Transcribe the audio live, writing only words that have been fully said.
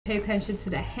Pay attention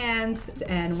to the hands,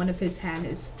 and one of his hand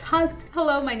is tucked.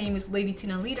 Hello, my name is Lady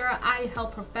Tina Leader. I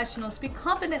help professionals speak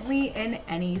confidently in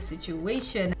any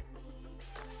situation.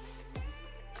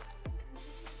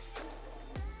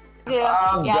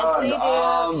 Yes, they do.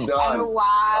 I'm done. And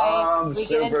why I'm we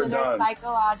get into super their done.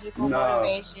 psychological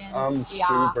motivations. I'm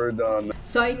super done.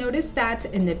 So I noticed that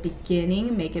in the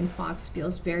beginning, Megan Fox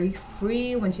feels very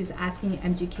free when she's asking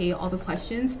MGK all the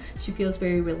questions. She feels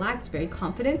very relaxed, very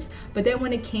confident. But then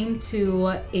when it came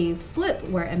to a flip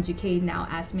where MGK now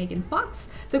asked Megan Fox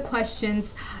the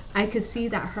questions, I could see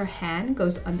that her hand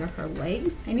goes under her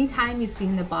legs. Anytime you see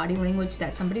in the body language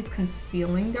that somebody's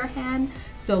concealing their hand,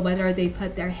 so whether they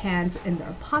put their hands in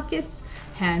their pockets,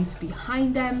 hands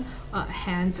behind them,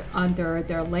 hands under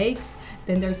their legs,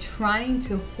 then they're trying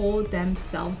to hold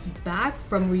themselves back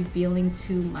from revealing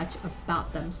too much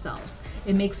about themselves.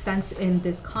 It makes sense in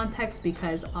this context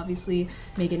because obviously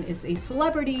Megan is a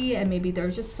celebrity and maybe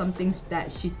there's just some things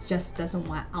that she just doesn't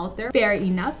want out there. Fair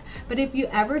enough. But if you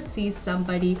ever see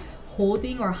somebody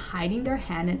holding or hiding their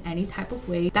hand in any type of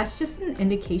way, that's just an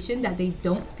indication that they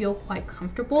don't feel quite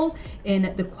comfortable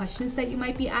in the questions that you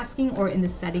might be asking or in the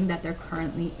setting that they're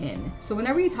currently in. So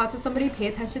whenever you talk to somebody, pay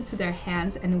attention to their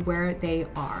hands and where they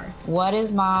are. What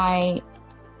is my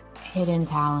hidden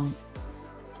talent?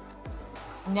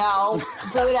 No,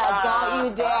 Buddha, don't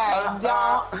you dare.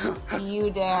 Don't you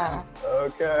dare.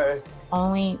 Okay.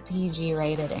 Only PG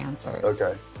rated answers.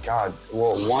 Okay. God,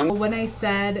 well, one. When I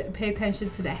said pay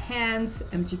attention to the hands,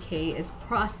 MGK is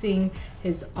crossing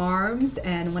his arms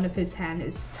and one of his hands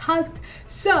is tucked.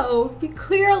 So he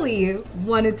clearly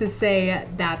wanted to say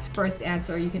that first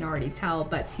answer, you can already tell,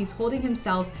 but he's holding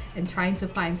himself and trying to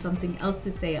find something else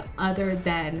to say other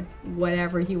than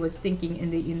whatever he was thinking in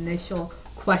the initial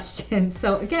question.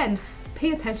 So again,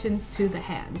 pay attention to the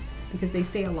hands because they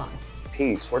say a lot.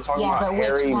 Peace. We're talking Yeah, about but which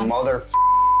Harry one?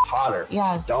 Potter.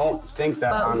 Yes. Don't think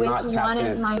that But I'm which not one tapped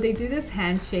is in. my... They do this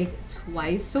handshake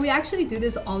twice. So we actually do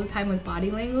this all the time with body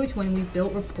language when we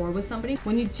build rapport with somebody.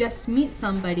 When you just meet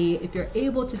somebody, if you're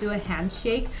able to do a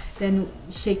handshake, then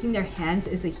shaking their hands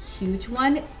is a huge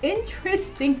one.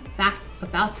 Interesting fact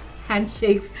about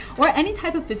handshakes or any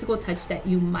type of physical touch that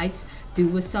you might do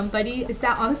with somebody is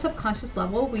that on a subconscious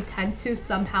level we tend to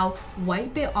somehow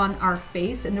wipe it on our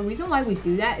face, and the reason why we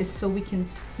do that is so we can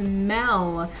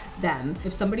smell them.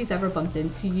 If somebody's ever bumped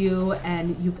into you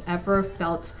and you've ever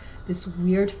felt this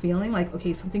weird feeling like,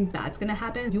 okay, something bad's gonna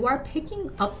happen, you are picking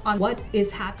up on what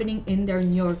is happening in their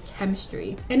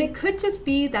neurochemistry. And it could just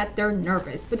be that they're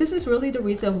nervous, but this is really the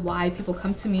reason why people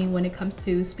come to me when it comes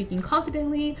to speaking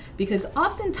confidently, because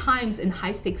oftentimes in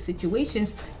high stakes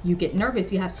situations you get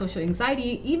nervous, you have social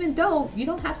anxiety, even though you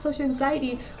don't have social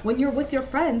anxiety when you're with your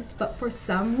friends. But for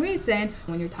some reason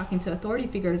when you're talking to authority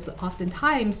figures,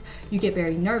 oftentimes you get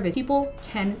very nervous. People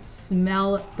can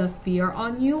smell the fear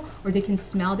on you, or they can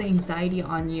smell the anxiety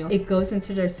on you. It goes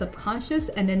into their subconscious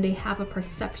and then they have a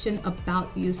perception about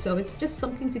you. So it's just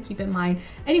something to keep in mind.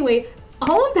 Anyway,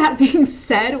 all of that being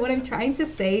said, what I'm trying to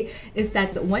say is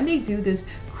that when they do this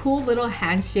cool little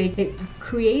handshake, it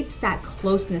creates that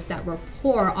closeness, that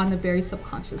rapport on a very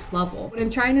subconscious level. What I'm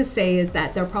trying to say is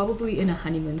that they're probably in a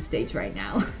honeymoon stage right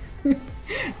now.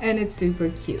 And it's super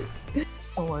cute.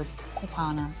 Sword,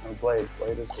 katana, No, Blade.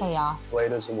 Blade is chaos,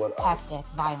 Blade is what? hectic,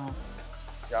 violence,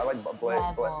 Yeah, I like Blade.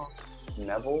 level.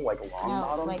 Neville, like long No,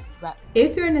 bottom. like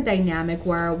If you're in a dynamic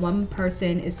where one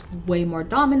person is way more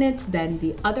dominant than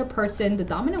the other person, the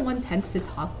dominant one tends to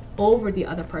talk over the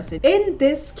other person. In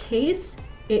this case,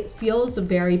 it feels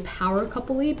very power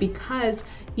couple-y because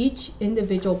each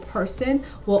individual person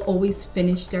will always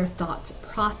finish their thought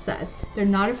process. They're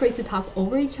not afraid to talk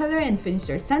over each other and finish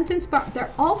their sentence, but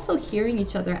they're also hearing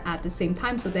each other at the same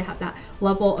time. So they have that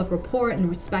level of rapport and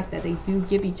respect that they do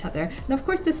give each other. And of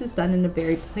course, this is done in a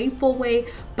very playful way.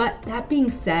 But that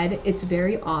being said, it's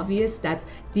very obvious that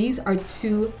these are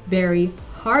two very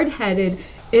hard-headed,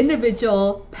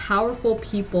 individual, powerful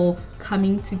people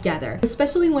coming together,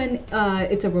 especially when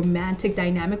it's a romantic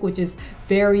dynamic, which is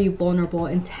very vulnerable,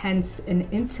 intense, and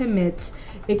intimate.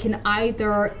 It can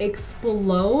either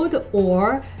explode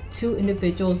or two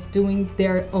individuals doing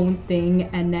their own thing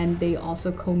and then they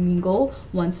also commingle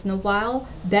once in a while.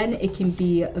 Then it can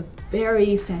be a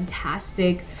very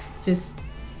fantastic, just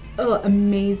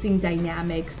amazing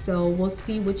dynamic. So we'll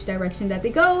see which direction that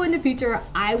they go in the future.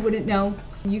 I wouldn't know.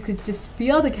 You could just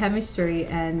feel the chemistry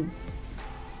and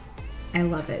I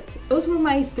love it. Those were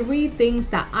my 3 things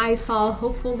that I saw.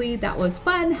 Hopefully that was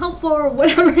fun, helpful, or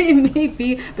whatever it may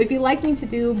be. But if you'd like me to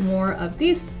do more of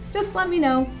these, just let me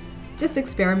know. Just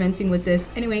experimenting with this.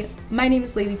 Anyway, my name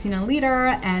is Lady Tina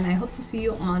Leader and I hope to see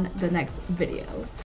you on the next video.